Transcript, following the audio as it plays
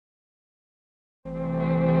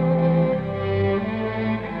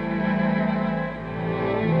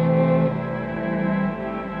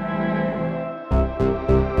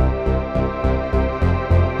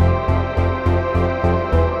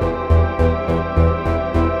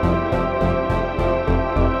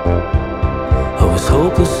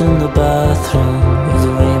hopeless in the bathroom of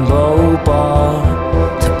the Rainbow Bar.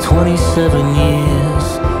 Took 27 years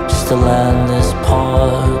just to land this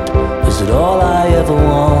part. Was it all I ever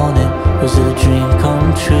wanted? Was it a dream come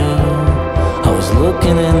true? I was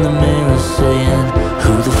looking in the mirror saying,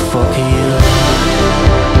 who the fuck are you?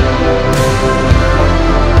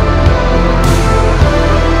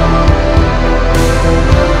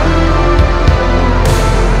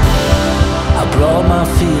 I brought my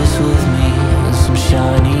fears with me and some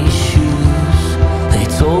shiny shoes. They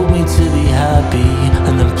told me to be happy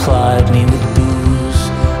and then plied me with booze.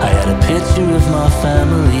 I had a picture of my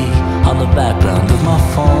family on the background of my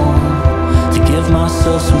phone to give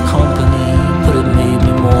myself some company, but it made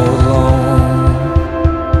me more alone.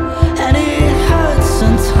 And it hurts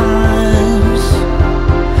sometimes,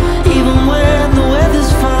 even when the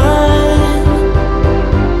weather's fine,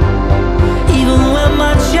 even when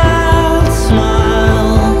my child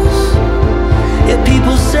smiles. Yeah,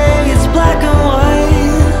 people say it's black and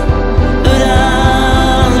white, but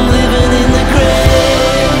I'm living in the gray.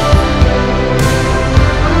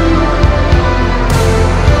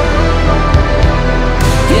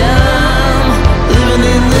 Yeah, I'm living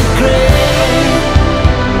in the gray.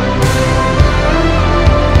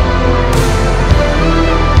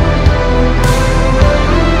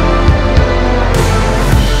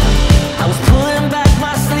 I was pulling back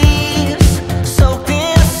my sleeves, soaked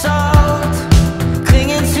in salt,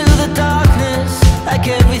 clinging to the darkness like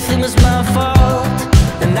everything was my fault.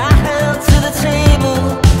 And I held to the table,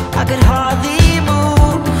 I could hardly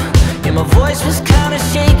move. Yeah, my voice was kinda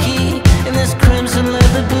shaky in this crimson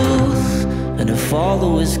leather booth. And if all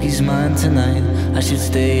the whiskey's mine tonight, I should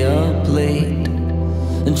stay up late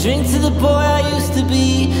and drink to the boy I used to be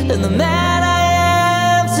and the man I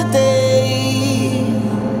am today.